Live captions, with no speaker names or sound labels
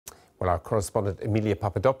Well, our correspondent Emilia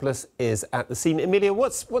Papadopoulos is at the scene. Emilia,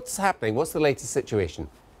 what's happening? What's the latest situation?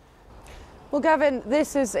 Well, Gavin,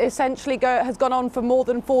 this is essentially has gone on for more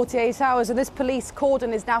than 48 hours, and this police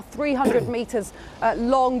cordon is now 300 metres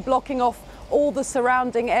long, blocking off all the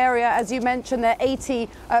surrounding area. As you mentioned, there 80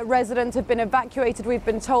 residents have been evacuated. We've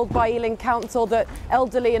been told by Ealing Council that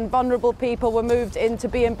elderly and vulnerable people were moved into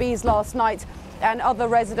B&Bs last night, and other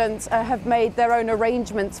residents have made their own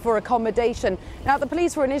arrangements for accommodation. Now, the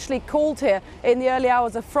police were initially called here in the early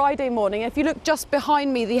hours of Friday morning. If you look just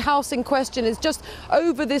behind me, the house in question is just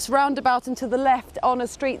over this roundabout and to the left on a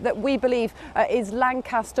street that we believe is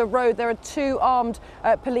Lancaster Road. There are two armed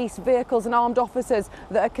police vehicles and armed officers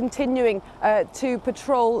that are continuing to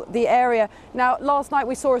patrol the area. Now, last night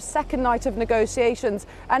we saw a second night of negotiations,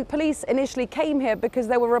 and police initially came here because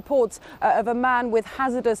there were reports of a man with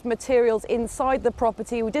hazardous materials inside the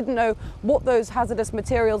property. We didn't know what those hazardous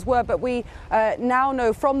materials were, but we now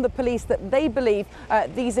know from the police that they believe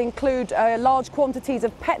these include large quantities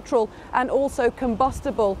of petrol and also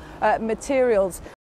combustible materials.